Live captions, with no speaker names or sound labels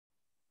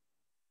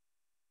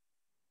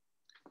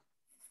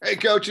Hey,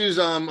 coaches,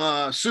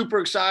 I'm super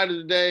excited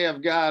today.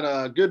 I've got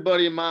a good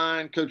buddy of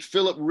mine, Coach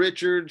Phillip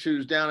Richards,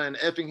 who's down in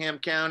Effingham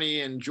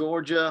County in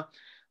Georgia.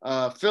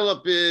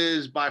 Phillip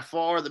is by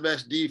far the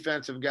best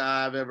defensive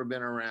guy I've ever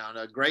been around.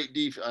 An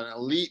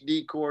elite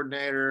D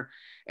coordinator,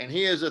 and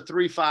he is a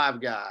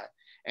 3-5 guy.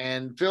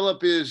 And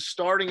Phillip is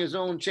starting his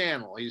own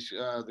channel. He's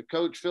the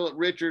Coach Phillip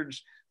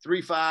Richards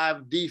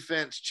 3-5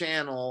 defense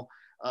channel.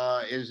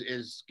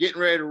 Is getting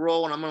ready to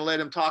roll, and I'm going to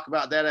let him talk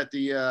about that at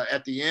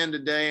the end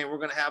today. And we're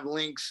going to have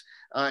links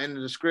in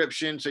the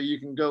description, so you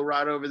can go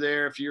right over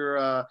there if you're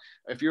a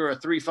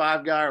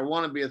 3-5 guy or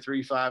want to be a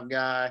 3-5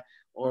 guy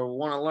or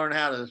want to learn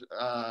how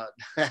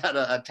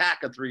to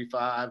attack a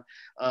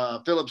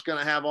 3-5. Philip's going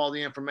to have all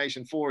the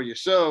information for you.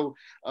 So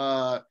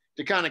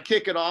to kind of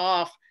kick it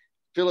off,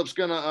 Philip's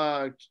going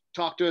to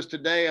talk to us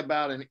today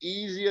about an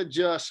easy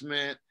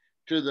adjustment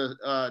to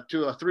a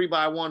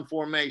 3-by-1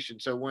 formation.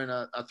 So when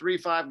a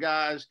 3-5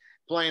 guy's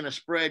playing a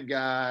spread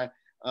guy,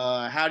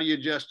 how do you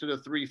adjust to the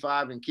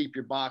 3-5 and keep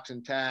your box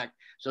intact?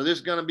 So this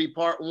is going to be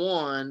part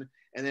one,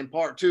 and then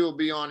part two will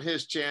be on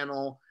his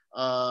channel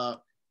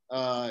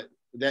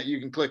that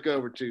you can click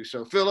over to.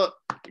 So Phillip,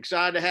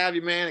 excited to have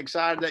you, man.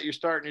 Excited that you're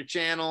starting your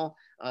channel.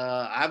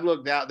 I've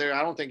looked out there.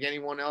 I don't think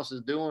anyone else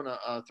is doing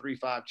a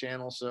 3-5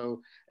 channel. So,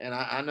 and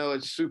I know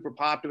it's super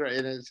popular,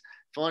 and it's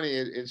funny.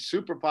 It's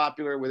super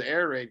popular with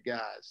air raid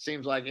guys.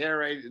 Seems like air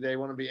raid, they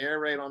want to be air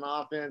raid on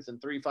offense and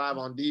 3-5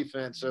 on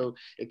defense. So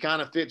it kind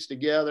of fits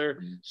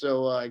together.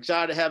 So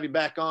excited to have you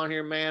back on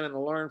here, man, and to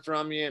learn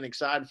from you, and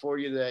excited for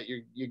you that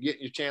you're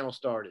getting your channel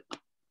started.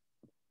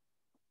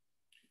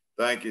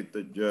 Thank you,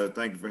 Judge.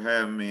 Thank you for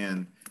having me.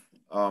 And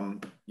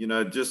you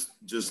know, just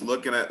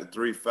looking at the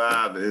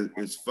 3-5,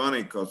 it's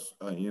funny because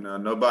you know,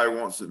 nobody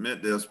wants to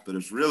admit this, but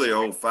it's really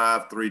old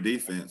 5-3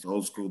 defense,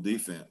 old school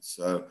defense.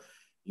 So,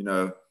 you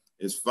know,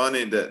 it's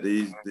funny that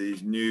these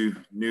new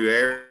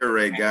air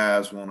raid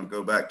guys want to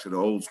go back to the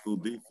old school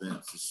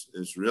defense.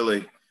 It's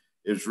really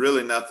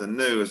nothing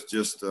new. It's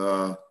just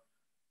a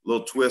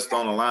little twist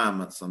on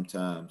alignment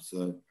sometimes.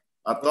 So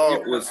I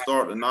thought we'd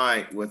start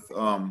tonight with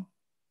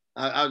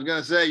I was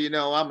going to say, you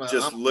know, I'm a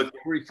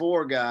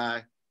 3-4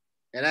 guy,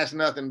 and that's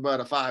nothing but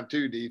a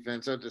 5-2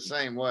 defense. So it's the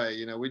same way.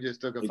 You know, we just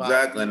took a 5-2.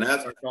 Exactly, and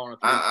that's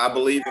I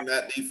believe in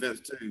that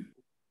defense too.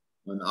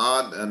 An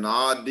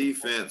odd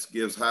defense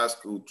gives high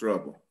school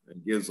trouble.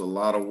 It gives a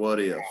lot of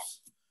what ifs.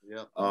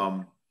 Yep.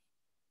 Looking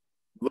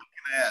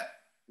at,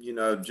 you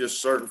know,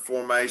 just certain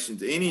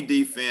formations, any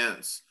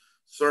defense,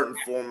 certain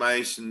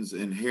formations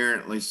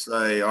inherently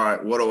say, all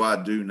right, what do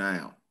I do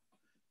now?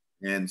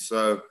 And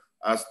so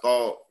I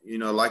thought, you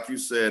know, like you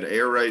said,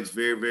 air raid's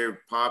very, very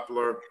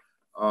popular.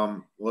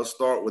 Let's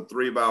start with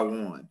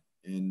 3-by-1.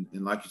 And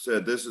like you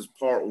said, this is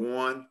part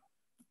one.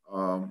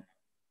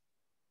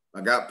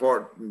 I got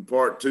part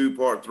 2,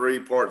 part 3,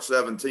 part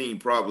 17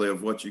 probably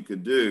of what you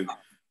could do.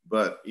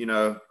 But, you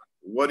know,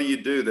 what do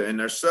you do there? And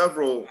there's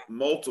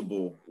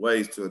multiple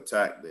ways to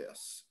attack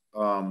this.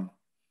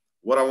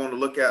 What I want to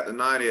look at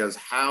tonight is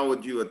how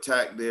would you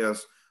attack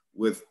this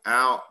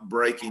without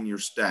breaking your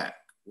stack,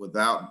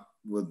 without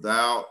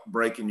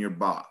breaking your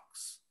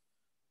box.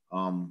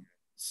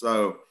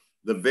 So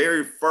the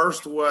very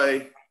first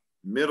way,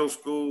 middle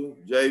school,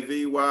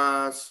 JV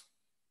wise,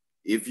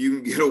 if you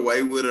can get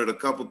away with it a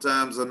couple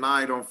times a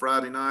night on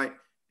Friday night,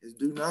 is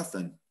do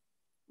nothing.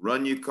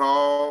 Run your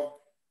call,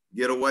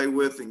 get away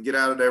with it, and get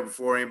out of there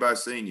before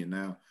anybody's seen you.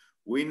 Now,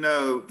 we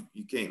know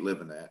you can't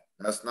live in that.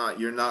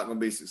 You're not going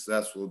to be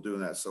successful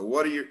doing that. So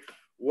what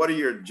are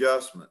your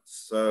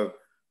adjustments? So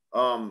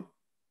the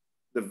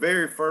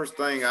very first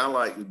thing I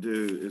like to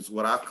do is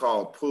what I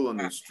call pulling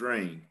the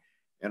string.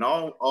 And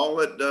all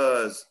it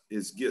does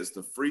is gets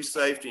the free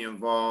safety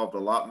involved a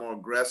lot more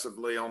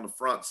aggressively on the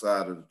front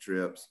side of the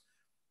trips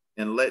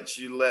and lets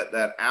you let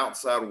that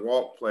outside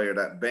walk player,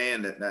 that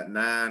bandit, that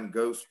 9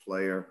 ghost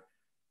player,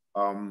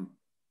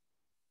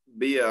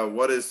 be a,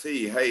 what is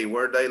he? Hey,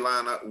 where'd they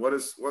line up?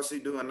 What's he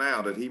doing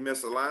now? Did he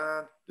miss a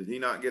line? Did he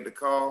not get the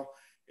call?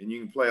 And you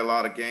can play a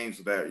lot of games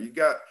with that. You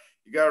got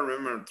to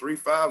remember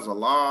 3-5 is a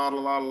lot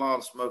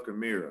of smoke and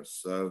mirrors.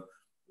 So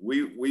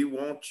we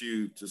want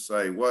you to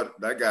say, what,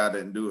 that guy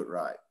didn't do it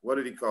right. What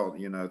did he call it?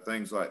 You know,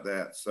 things like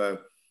that. So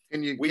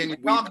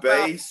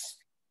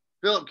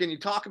Phillip, can you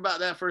talk about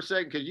that for a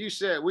second? Because you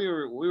said we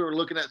were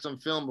looking at some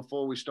film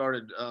before we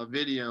started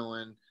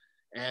videoing,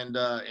 and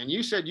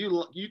you said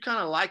you kind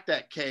of like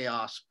that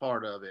chaos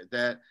part of it,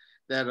 that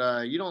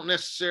you don't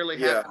necessarily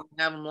have to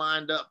have them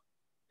lined up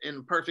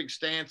in perfect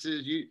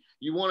stances.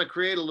 You want to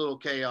create a little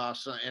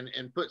chaos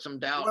and put some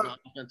doubt in the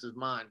offensive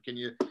mind. Can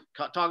you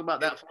talk about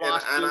that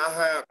philosophy?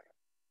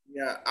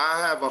 And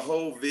I have a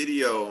whole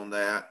video on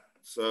that.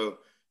 So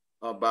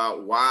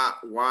about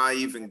why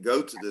even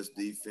go to this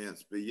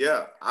defense. But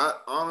yeah,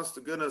 honest to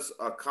goodness,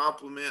 a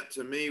compliment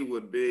to me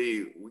would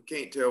be, we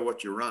can't tell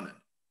what you're running.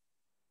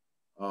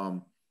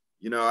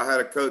 You know, I had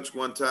a coach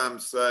one time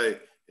say,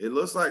 it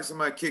looks like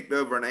somebody kicked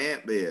over an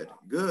ant bed.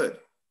 Good.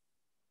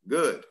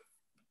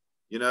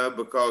 You know,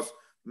 because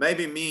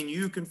maybe me and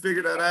you can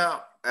figure that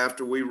out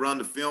after we run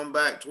the film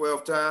back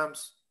 12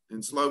 times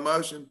in slow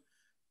motion.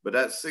 But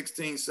that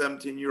 16,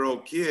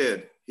 17-year-old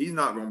kid, he's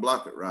not going to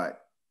block it right.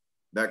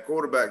 That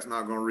quarterback's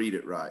not going to read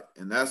it right.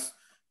 And that's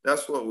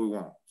what we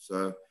want.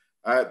 So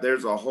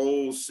there's a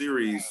whole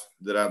series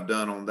that I've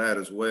done on that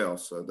as well.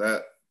 So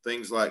that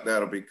things like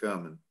that will be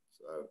coming.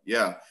 So,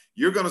 yeah,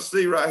 you're going to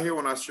see right here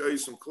when I show you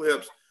some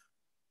clips.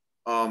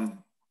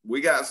 We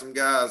got some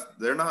guys,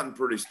 they're not in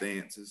pretty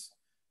stances.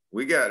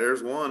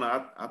 There's one,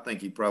 I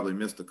think he probably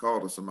missed a call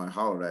to somebody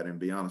hollered at him, to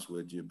be honest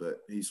with you, but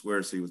he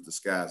swears he was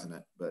disguising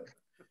it. But,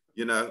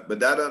 you know, but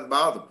that doesn't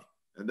bother me.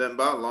 It doesn't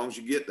bother as long as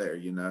you get there,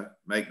 you know,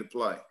 make the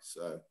play.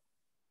 So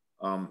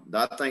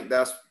I think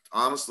that's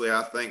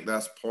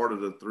part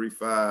of the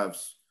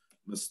 3-5's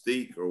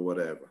mystique or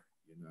whatever,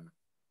 you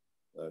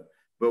know.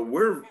 But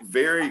we're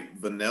very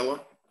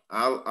vanilla.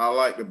 I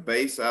like to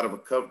base out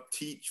of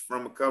teach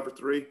from a cover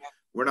 3.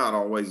 We're not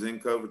always in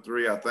cover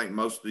 3. I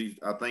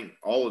think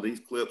all of these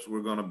clips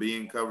we're going to be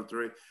in cover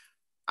 3.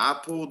 I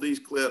pulled these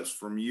clips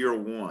from year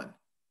 1.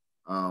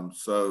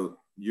 So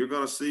you're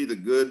going to see the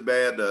good,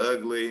 bad, the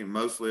ugly,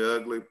 mostly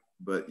ugly,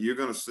 but you're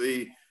going to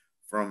see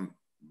from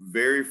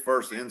very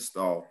first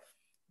install.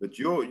 But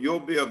you'll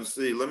be able to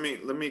see. Let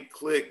me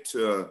click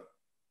to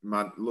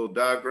my little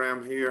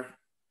diagram here.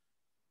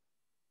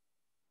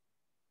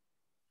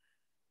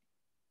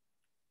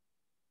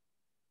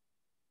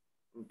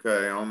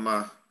 Okay, on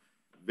my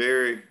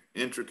very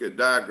intricate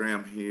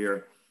diagram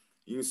here,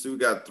 you can see we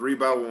got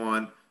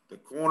 3x1. The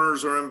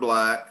corners are in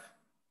black.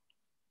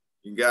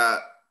 You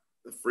got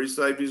the free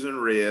safeties in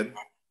red.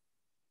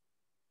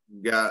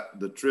 You got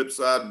the trip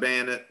side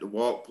bandit, the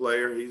walk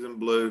player, he's in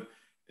blue.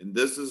 And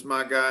this is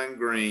my guy in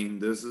green.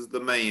 This is the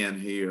man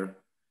here.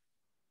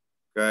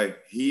 Okay,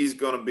 he's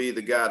going to be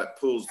the guy that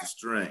pulls the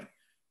string.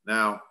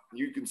 Now,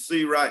 you can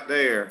see right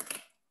there,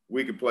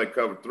 we can play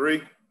cover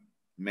 3,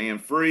 man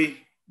free,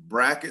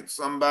 bracket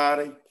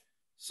somebody,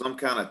 some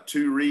kind of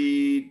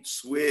 2-read,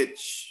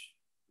 switch,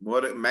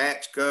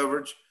 match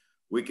coverage.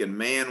 We can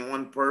man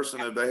one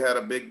person if they had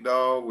a big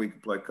dog. We can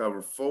play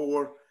cover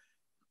 4.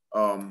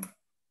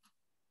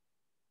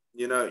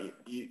 You know,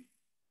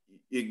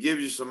 it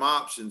gives you some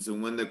options.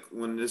 And when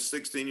this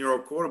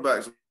 16-year-old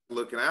quarterback's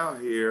looking out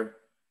here,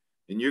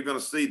 and you're going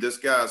to see this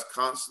guy's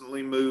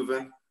constantly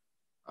moving.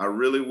 I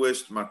really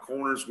wished my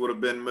corners would have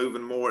been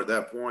moving more at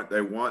that point.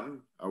 They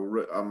wasn't.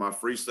 My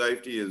free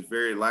safety is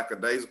very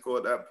lackadaisical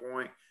at that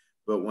point.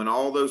 But when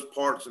all those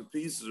parts and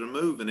pieces are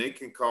moving, it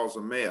can cause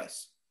a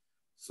mess.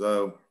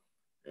 So,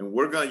 and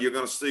you're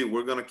going to see,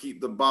 we're going to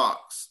keep the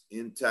box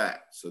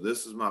intact. So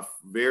this is my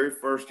very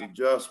first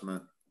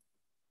adjustment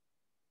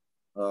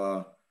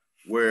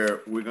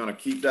where we're going to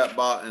keep that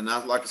box. And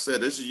like I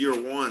said, this is year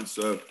 1.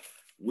 So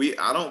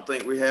I don't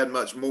think we had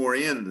much more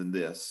in than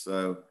this.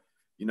 So,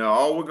 you know,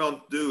 all we're going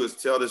to do is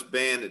tell this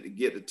bandit to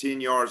get the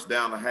 10 yards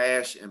down the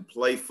hash and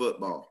play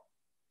football.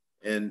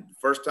 And the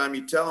first time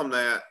you tell them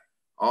that,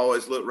 I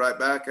always look right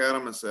back at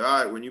them and say,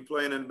 all right, when you're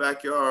playing in the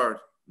backyard,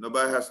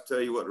 nobody has to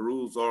tell you what the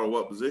rules are or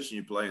what position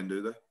you're playing,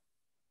 do they?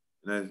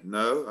 And they,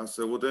 no. I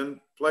said, well,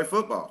 then play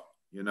football,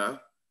 you know.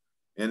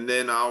 And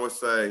then I always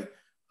say,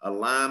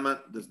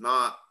 alignment does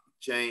not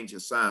change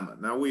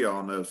assignment. Now, we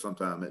all know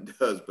sometimes it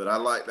does,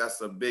 but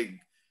that's a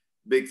big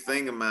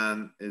thing of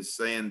mine, is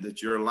saying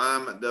that your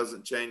alignment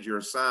doesn't change your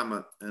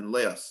assignment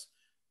unless.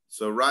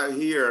 So right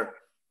here,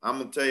 I'm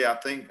going to tell you,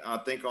 I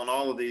think on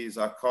all of these,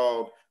 I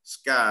called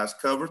Skies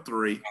cover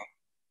 3.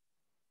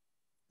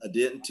 I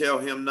didn't tell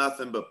him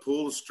nothing but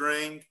pull the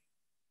string.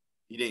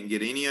 He didn't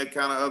get any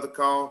kind of other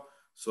call.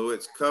 So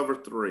it's cover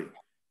 3.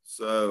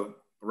 So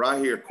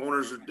right here,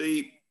 corners are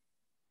deep.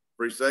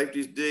 Free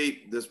safety's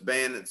deep. This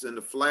bandit's in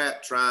the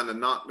flat trying to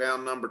knock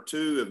down number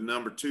 2. If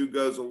number 2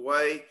 goes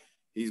away,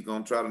 he's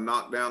going to try to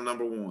knock down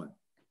number 1.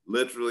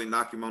 Literally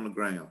knock him on the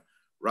ground.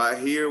 Right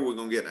here, we're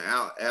going to get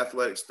an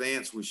athletic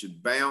stance. We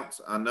should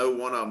bounce. I know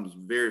one of them is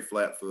very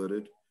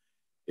flat-footed.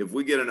 If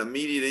we get an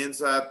immediate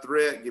inside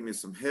threat, give me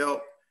some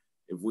help.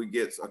 If we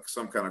get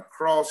some kind of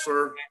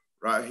crosser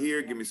right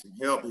here, give me some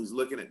help. He's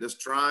looking at this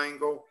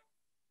triangle,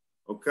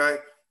 okay?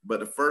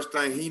 But the first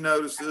thing he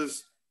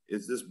notices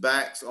is this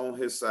back's on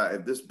his side.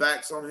 If this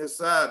back's on his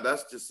side,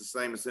 that's just the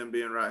same as him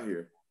being right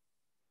here.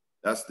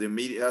 That's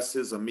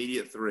his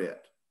immediate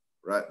threat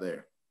right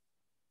there.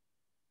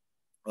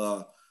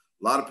 A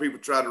lot of people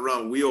try to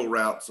run wheel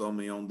routes on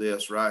me on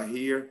this right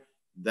here.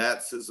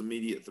 That's his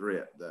immediate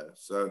threat though.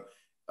 So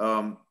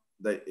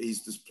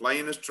he's just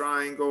playing this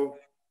triangle.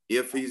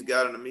 If he's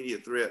got an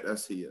immediate threat,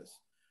 that's his.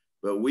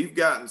 But we've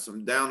gotten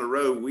some down the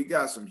road. We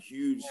got some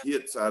huge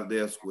hits out of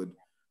this with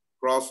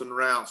crossing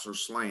routes or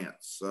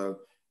slants. So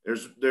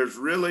there's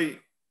really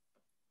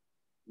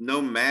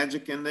no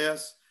magic in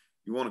this.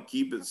 You want to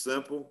keep it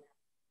simple.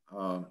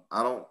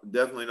 I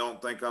definitely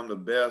don't think I'm the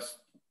best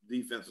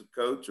defensive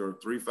coach or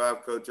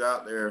 3-5 coach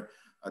out there.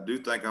 I do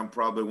think I'm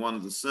probably one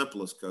of the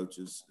simplest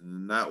coaches.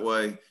 And that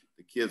way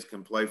the kids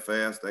can play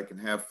fast. They can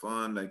have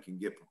fun. They can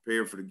get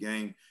prepared for the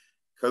game,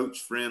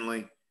 coach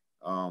friendly,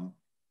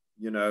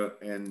 you know,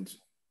 and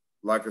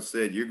like I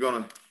said, you're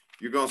going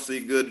to see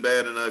good,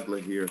 bad, and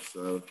ugly here.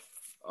 So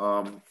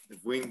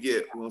If we can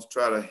get, let's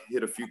try to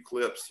hit a few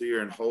clips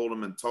here and hold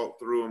them and talk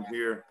through them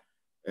here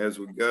as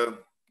we go.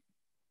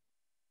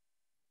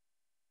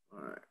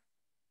 All right.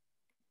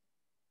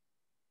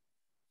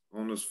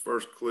 On this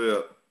first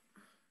clip,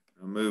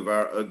 I'll move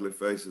our ugly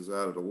faces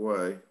out of the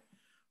way.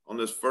 On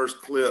this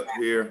first clip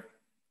here,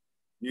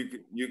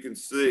 you can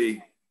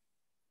see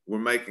we're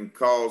making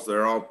calls.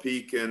 They're all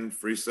peeking.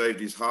 Free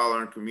safety's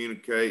hollering,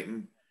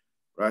 communicating.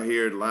 Right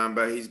here, the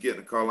linebacker, he's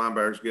getting a call.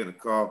 Linebacker's getting a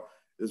call.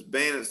 This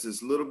bandit's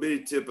this little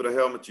bitty tip of the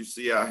helmet you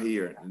see out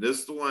here. And this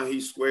is the one he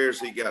swears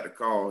he got the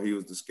call. He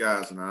was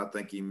disguising. I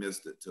think he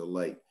missed it till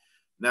late.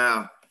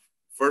 Now,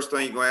 first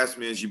thing you're going to ask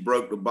me is, you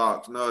broke the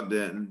box. No, I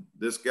didn't.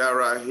 This guy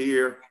right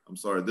here,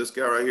 this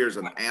guy right here is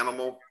an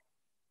animal.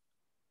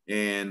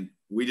 And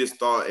we just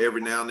thought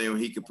every now and then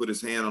he could put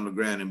his hand on the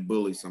ground and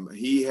bully somebody.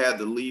 He had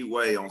the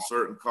leeway on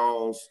certain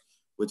calls,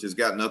 which has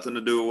got nothing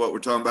to do with what we're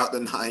talking about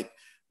tonight.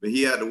 But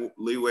he had the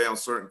leeway on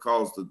certain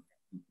calls to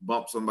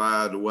bump somebody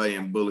out of the way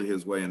and bully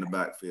his way in the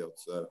backfield.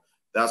 So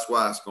that's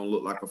why it's going to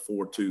look like a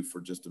 4-2 for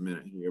just a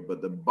minute here.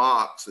 But the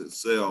box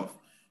itself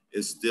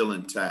is still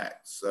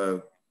intact.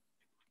 So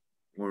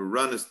when we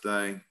run this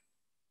thing,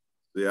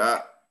 see,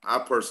 I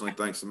personally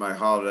think somebody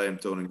hollered at him,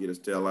 told him to get his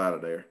tail out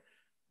of there.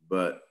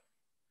 But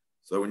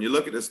so when you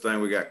look at this thing,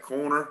 we got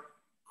corner,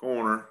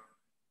 corner.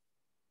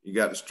 You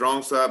got the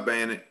strong side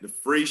bandit. The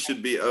free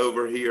should be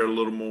over here a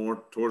little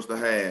more towards the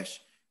hash.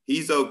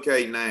 He's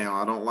okay now.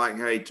 I don't like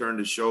how he turned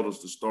his shoulders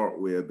to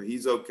start with, but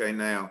he's okay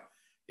now.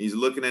 He's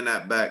looking in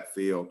that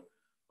backfield,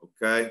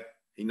 okay?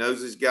 He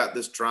knows he's got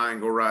this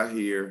triangle right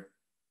here,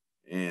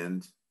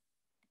 and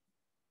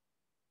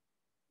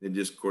it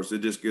just, of course,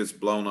 it just gets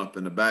blown up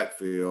in the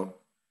backfield,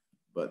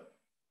 but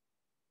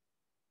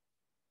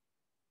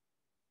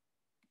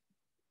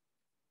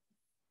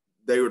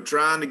they were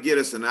trying to get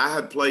us, and I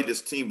had played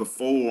this team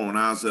before when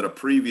I was at a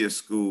previous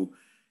school,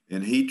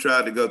 and he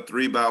tried to go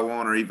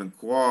 3-by-1 or even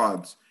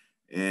quads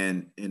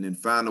and then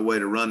find a way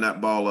to run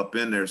that ball up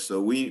in there. So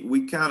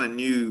we kind of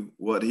knew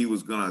what he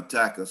was going to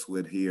attack us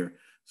with here.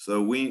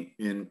 So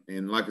and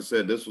like I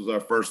said, this was our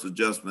first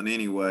adjustment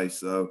anyway.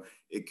 So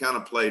it kind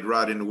of played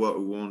right into what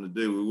we wanted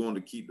to do. We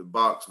wanted to keep the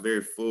box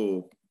very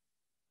full.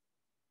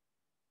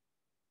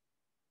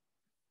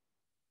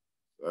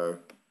 So,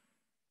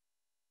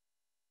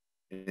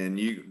 and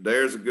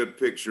there's a good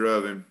picture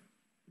of him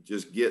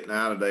just getting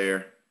out of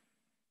there.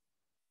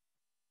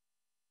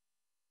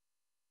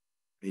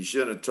 He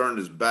shouldn't have turned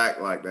his back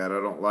like that. I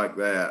don't like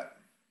that.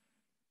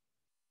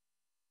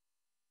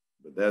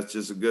 But that's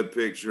just a good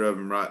picture of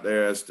him right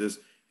there. That's just,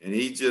 and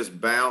he's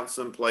just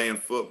bouncing, playing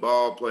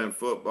football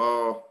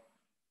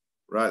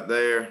right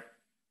there.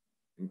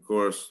 And of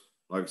course,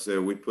 like I said,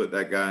 we put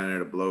that guy in there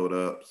to blow it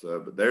up. So,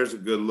 but there's a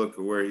good look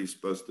at where he's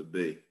supposed to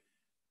be.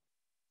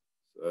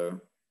 So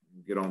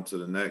get on to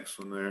the next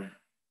one there.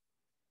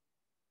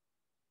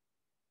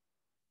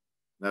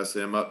 That's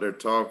him up there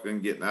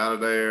talking, getting out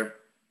of there.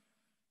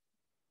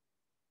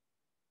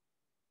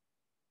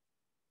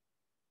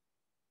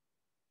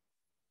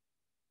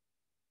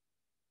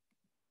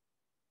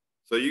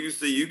 So you can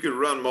see you could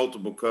run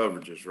multiple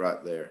coverages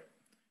right there.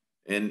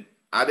 And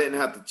I didn't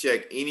have to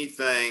check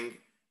anything,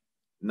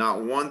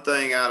 not one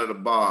thing out of the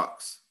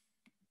box.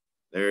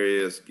 There he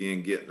is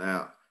again getting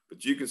out.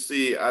 But you can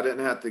see I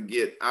didn't have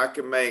to I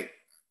can make,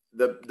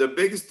 the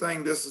biggest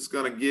thing this is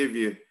going to give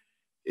you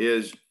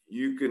is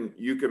you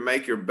can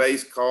make your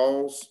base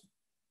calls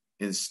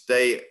and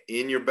stay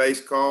in your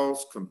base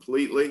calls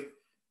completely,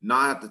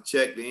 not have to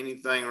check to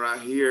anything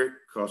right here,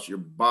 because your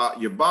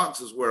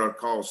box is where our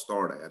calls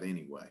start at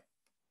anyway.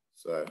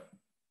 So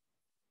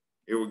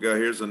here we go.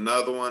 Here's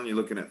another one. You're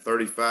looking at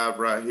 35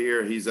 right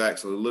here. He's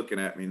actually looking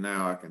at me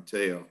now, I can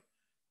tell.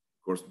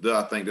 Of course,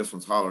 I think this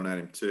one's hollering at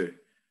him too.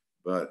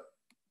 But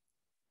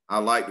I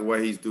like the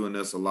way he's doing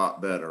this a lot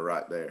better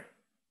right there.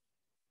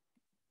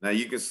 Now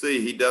you can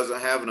see he doesn't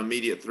have an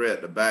immediate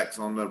threat. The back's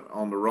on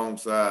the wrong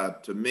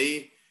side. To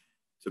me,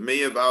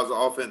 if I was an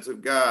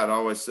offensive guy, I'd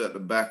always set the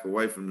back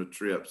away from the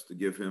trips to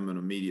give him an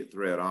immediate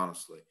threat,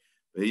 honestly.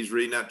 But he's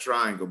reading that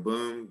triangle.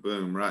 Boom,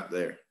 boom, right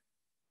there.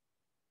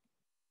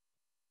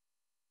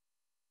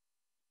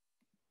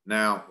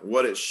 Now,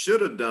 what it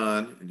should have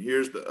done, and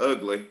here's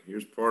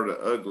part of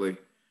the ugly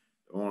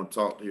I want to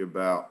talk to you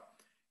about,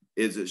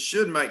 is it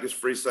should make this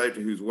free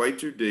safety, who's way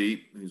too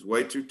deep, who's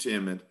way too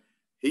timid,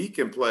 he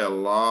can play a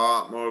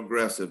lot more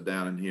aggressive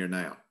down in here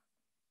now.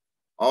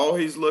 All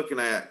he's looking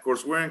at, of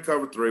course, we're in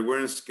cover 3,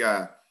 we're in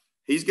sky.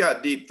 He's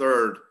got deep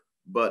third,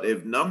 but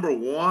if number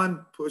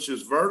 1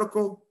 pushes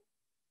vertical,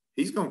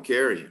 he's going to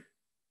carry him.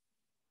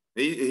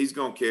 He's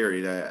going to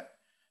carry that.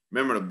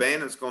 Remember, the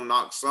bandit's going to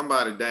knock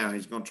somebody down.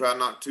 He's going to try to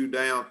knock 2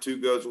 down.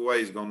 2 goes away.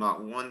 He's going to knock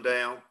 1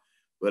 down.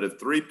 But if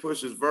 3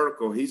 pushes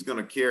vertical, he's going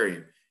to carry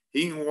him.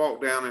 He can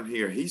walk down in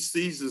here. He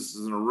sees this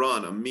as a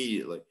run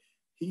immediately.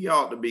 He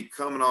ought to be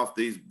coming off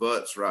these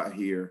butts right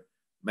here,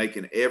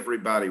 making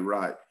everybody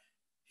right.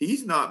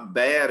 He's not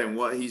bad in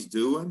what he's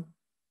doing,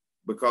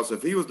 because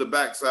if he was the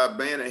backside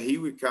bandit, he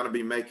would kind of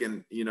be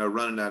making,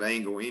 running that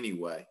angle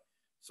anyway.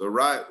 So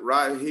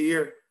right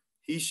here,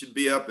 he should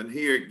be up in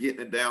here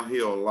getting it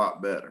downhill a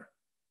lot better.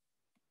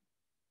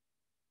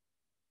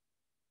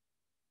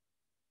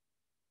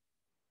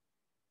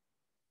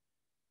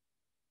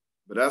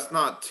 But that's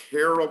not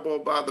terrible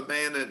by the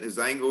bandit. His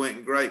angle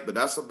ain't great, but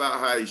that's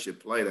about how he should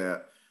play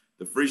that.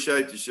 The free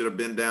safety should have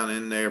been down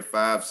in there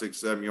 5, 6,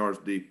 7 yards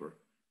deeper.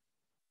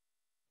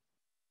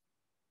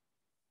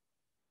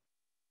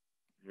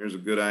 Here's a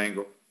good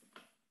angle.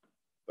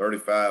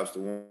 35's the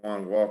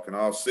one walking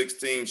off.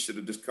 16 should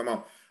have just come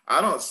on.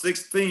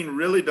 16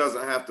 really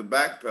doesn't have to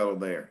backpedal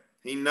there.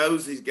 He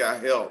knows he's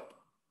got help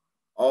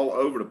all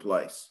over the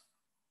place.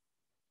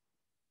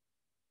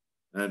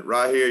 And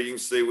right here, you can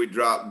see we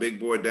dropped big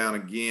boy down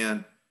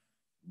again,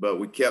 but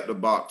we kept the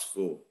box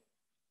full.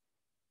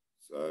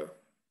 So,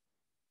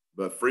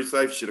 but free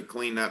safety should have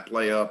cleaned that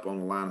play up on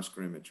the line of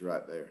scrimmage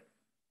right there.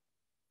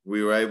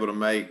 We were able to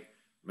make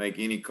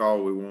any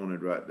call we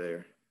wanted right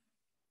there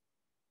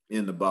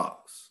in the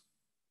box.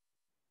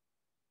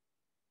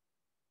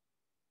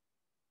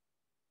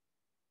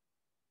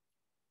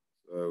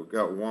 So we've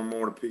got one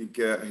more to peek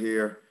at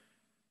here.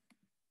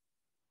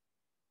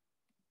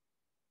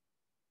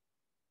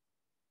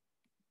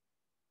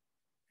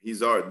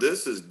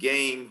 This is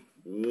game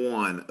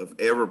 1 of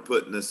ever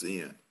putting this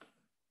in.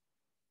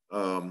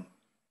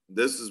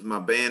 This is my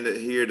bandit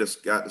here that's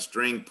got the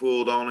string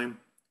pulled on him.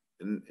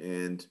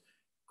 And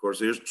of course,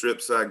 here's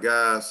trip side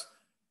guys.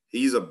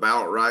 He's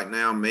about right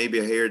now, maybe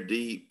a hair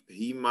deep.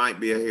 He might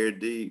be a hair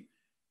deep,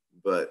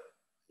 but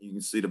you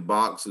can see the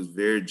box is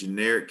very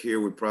generic here.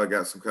 We probably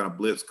got some kind of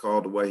blitz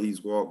call the way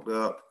he's walked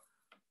up.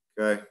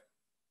 Okay.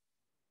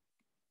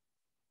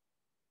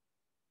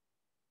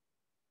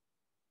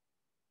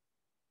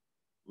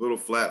 Little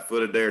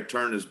flat-footed there,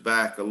 turned his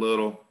back a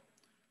little,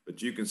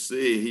 but you can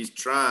see he's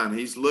trying.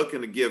 He's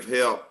looking to give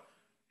help.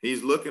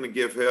 He's looking to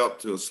give help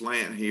to a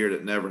slant here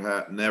that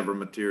never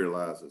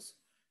materializes.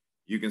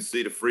 You can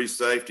see the free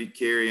safety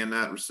carrying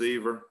that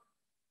receiver.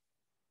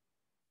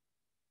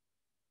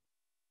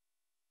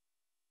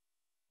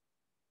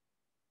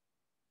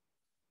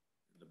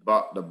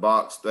 The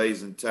box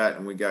stays intact,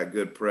 and we got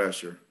good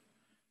pressure.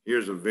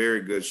 Here's a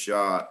very good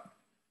shot.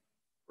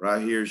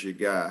 Right here's your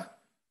guy.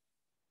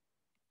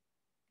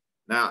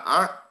 Now,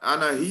 I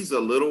know he's a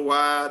little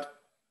wide,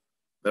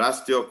 but I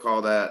still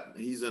call that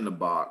he's in the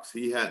box.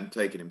 He hadn't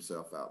taken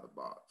himself out of the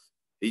box.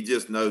 He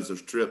just knows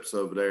there's trips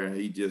over there, and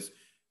he just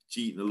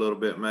cheating a little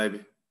bit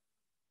maybe.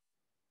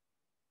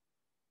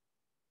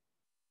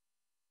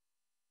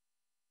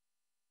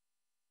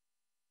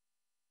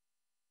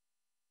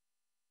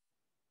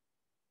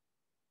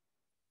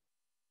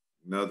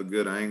 Another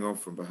good angle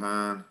from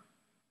behind.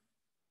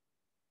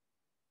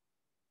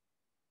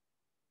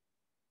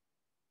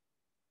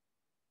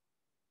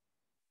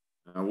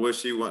 I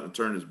wish he wouldn't have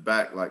turned his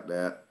back like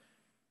that.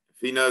 If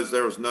he knows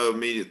there was no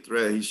immediate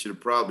threat, he should have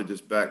probably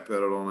just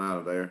backpedaled on out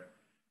of there.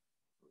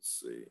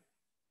 Let's see.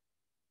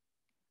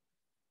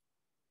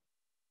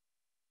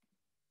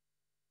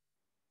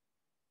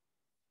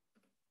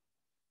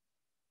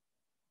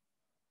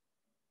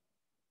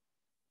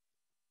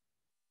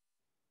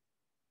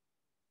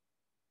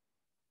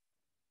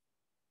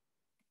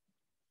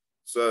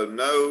 So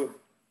no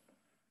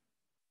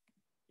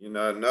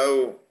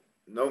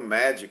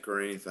magic or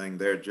anything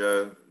there,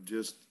 Joe.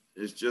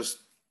 It's just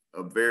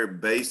a very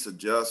base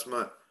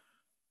adjustment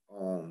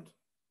on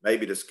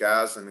maybe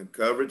disguising the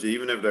coverage.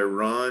 Even if they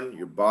run,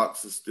 your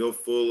box is still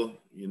full.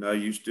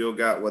 You still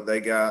got what they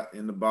got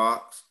in the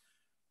box.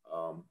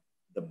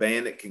 The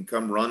bandit can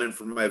come running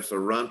from, if it's a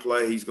run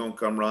play, he's going to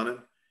come running.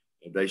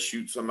 If they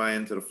shoot somebody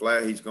into the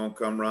flat, he's going to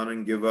come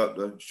running, give up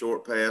the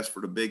short pass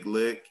for the big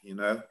lick,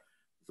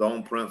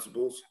 zone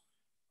principles.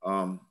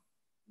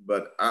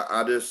 But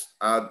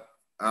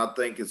I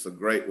think it's a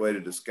great way to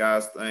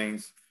disguise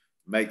things,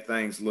 make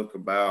things look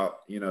about,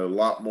 a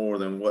lot more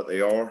than what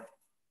they are.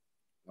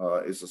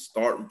 It's a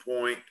starting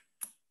point.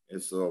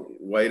 It's a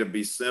way to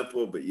be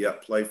simple, but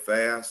yet play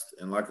fast.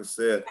 And like I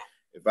said,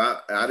 if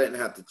I didn't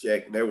have to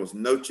check, there was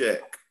no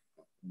check.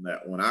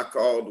 When I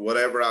called,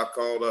 whatever I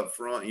called up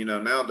front,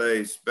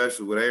 nowadays,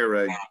 especially with air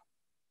raid,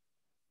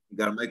 you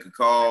got to make a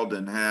call,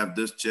 then have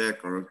this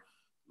check or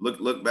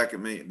look back at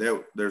me.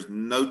 There's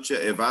no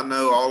check. If I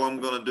know all I'm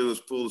going to do is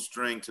pull the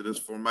string to this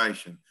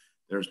formation,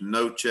 there's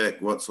no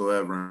check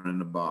whatsoever in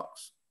the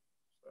box.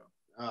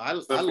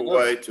 So, simple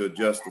way to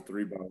adjust the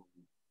 3-ball.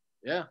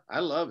 Yeah, I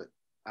love it.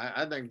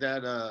 I think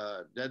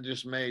that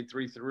just made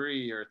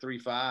 3-3 or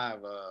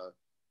 3-5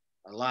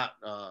 a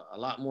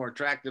lot more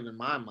attractive in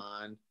my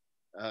mind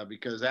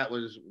because that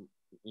was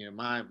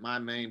my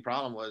main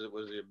problem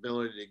was the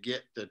ability to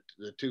get the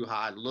too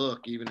high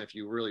look even if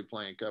you're really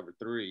playing cover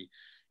 3.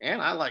 And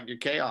I like your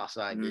chaos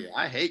idea. Mm-hmm.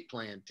 I hate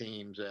playing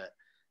teams that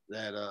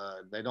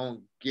they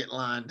don't get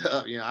lined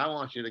up. I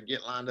want you to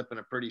get lined up in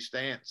a pretty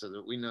stance so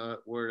that we know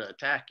where to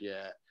attack you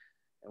at.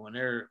 And when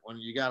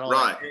you got all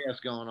that chaos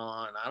going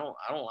on, I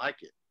don't like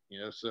it.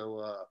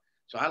 So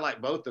I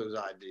like both those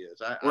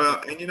ideas.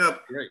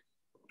 Great.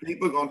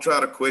 People are gonna try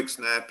to quick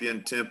snap you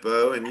in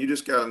tempo, and you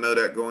just got to know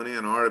that going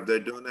in. Or if they're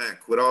doing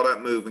that, quit all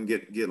that move and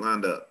get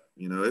lined up.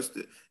 You know,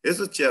 it's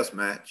a chess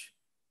match.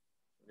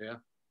 Yeah.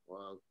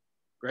 Well,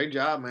 great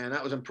job, man.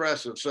 That was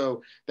impressive.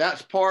 So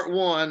that's part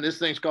one. This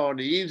thing's called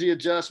the easy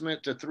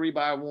adjustment to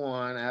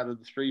 3x1 out of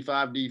the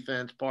 3-5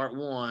 defense, part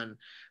one.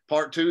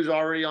 Part two is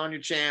already on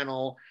your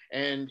channel.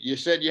 And you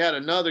said you had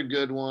another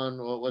good one.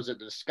 What was it?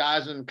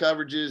 Disguising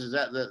coverages. Is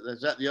that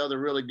the other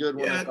really good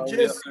one? Yeah,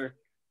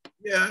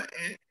 yeah,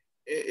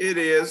 it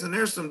is. And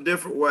there's some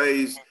different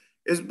ways.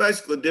 It's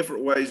basically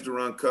different ways to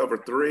run cover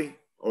three,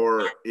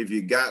 or if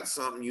you got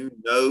something you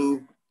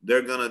know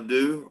they're gonna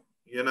do,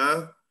 you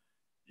know,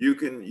 you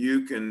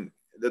can.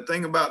 The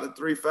thing about the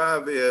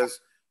 3-5 is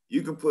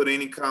you can put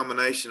any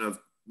combination of,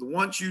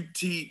 once you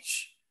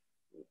teach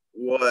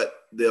what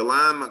the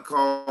alignment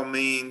call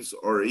means,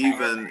 or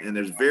even, and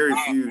there's very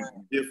few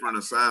different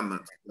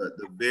assignments, but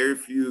the very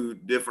few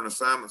different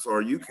assignments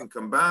are, you can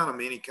combine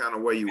them any kind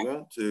of way you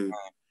want to.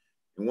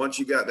 And once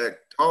you got that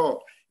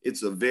taught,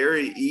 it's a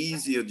very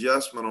easy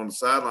adjustment on the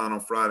sideline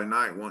on Friday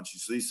night once you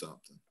see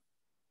something.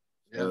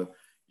 Yeah.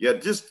 Yeah,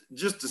 just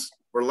to,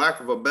 for lack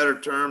of a better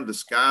term,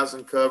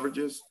 disguising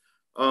coverages.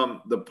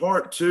 The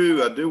part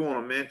two I do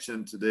want to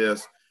mention to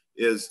this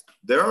is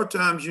there are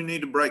times you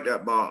need to break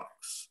that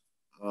box.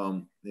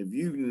 If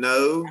you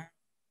know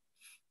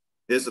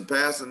it's a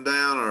passing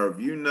down, or if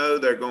you know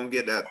they're going to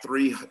get that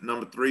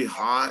number three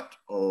hot,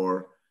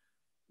 or,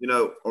 you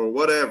know, or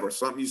whatever,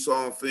 something you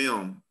saw on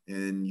film,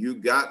 and you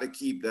got to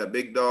keep that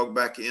big dog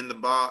back in the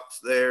box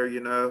there, you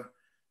know.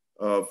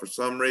 For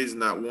some reason,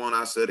 that one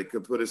I said it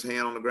could put his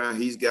hand on the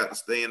ground, he's got to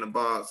stay in the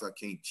box. I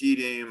can't cheat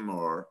him.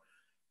 Or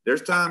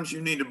there's times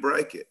you need to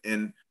break it.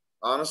 And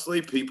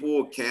honestly, people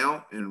will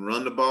count and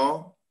run the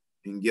ball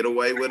and get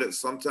away with it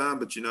sometime.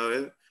 But, you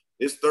know,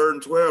 it's 3rd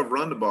and 12,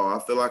 run the ball. I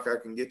feel like I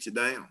can get you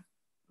down.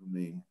 I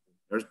mean,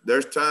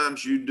 there's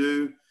times you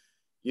do,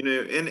 you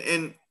know,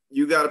 and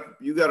you got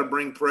to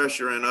bring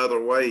pressure in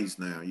other ways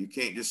now. You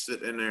can't just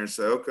sit in there and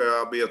say, okay,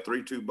 I'll be a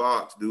 3-2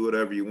 box, do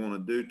whatever you want to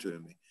do to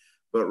me.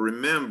 But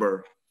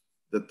remember,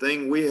 the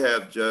thing we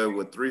have, Joe,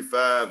 with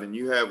 3-5 and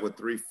you have with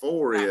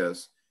 3-4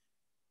 is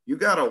you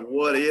got a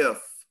what if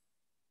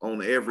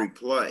on every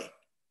play.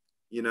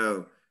 You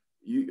know,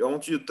 I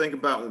want you to think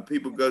about when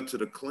people go to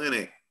the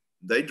clinic,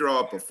 they draw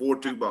up a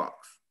 4-2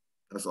 box.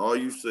 That's all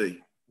you see.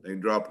 They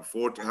drop a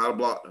 4-2, how to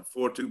block a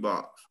 4-2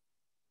 box,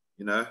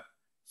 you know?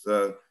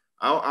 So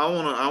I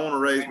want to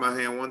raise my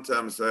hand one time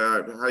and say, all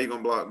right, how you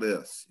going to block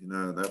this? You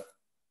know,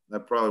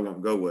 that probably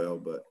won't go well,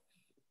 but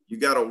you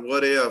got a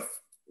what if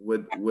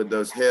with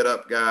those head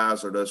up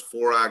guys or those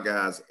 4-eye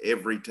guys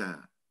every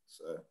time.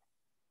 So,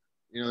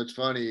 you know, it's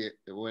funny,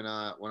 when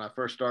I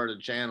first started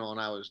the channel and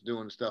I was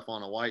doing stuff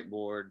on a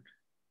whiteboard,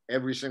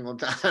 every single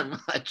time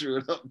I drew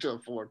it up to a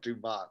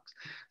 4-2 box.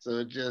 So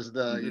it just,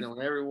 you know,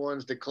 when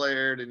everyone's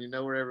declared and you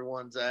know where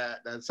everyone's at,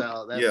 that's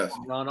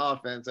on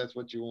offense. That's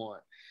what you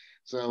want.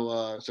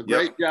 So,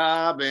 great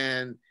job.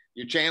 And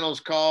your channel's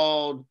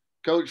called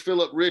Coach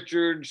Phillip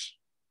Richards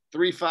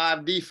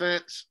 3-5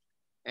 defense.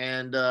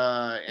 And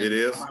it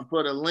is. I'm going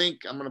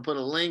to put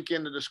a link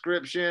in the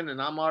description,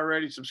 and I'm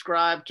already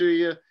subscribed to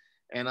you.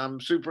 And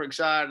I'm super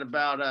excited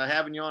about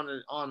having you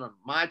on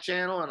my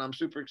channel, and I'm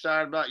super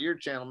excited about your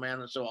channel,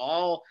 man. And so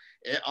all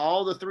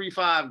the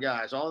 3-5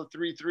 guys, all the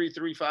 3-3,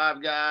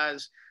 3-5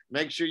 guys,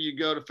 make sure you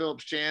go to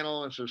Phillip's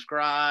channel and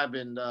subscribe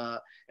and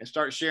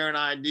start sharing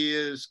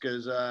ideas,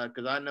 because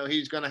I know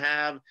he's going to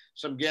have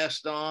some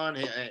guests on.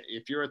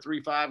 If you're a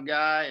 3-5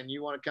 guy and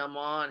you want to come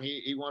on,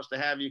 he wants to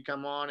have you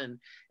come on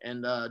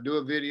and do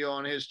a video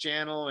on his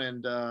channel.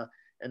 And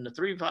the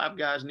 3-5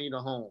 guys need a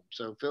home.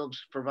 So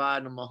Phillip's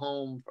providing them a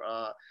home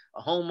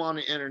on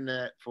the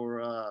internet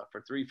for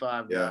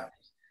 3-5 guys.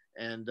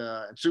 And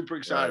super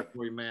excited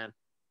for you, man.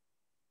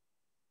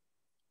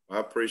 I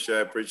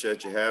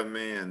appreciate you having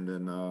me, and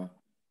then you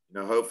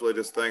know, hopefully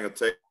this thing will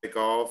take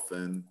off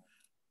and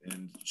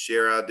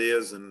share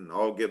ideas and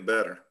all get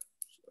better.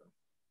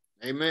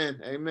 So.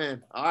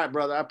 Amen. All right,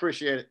 brother. I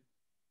appreciate it.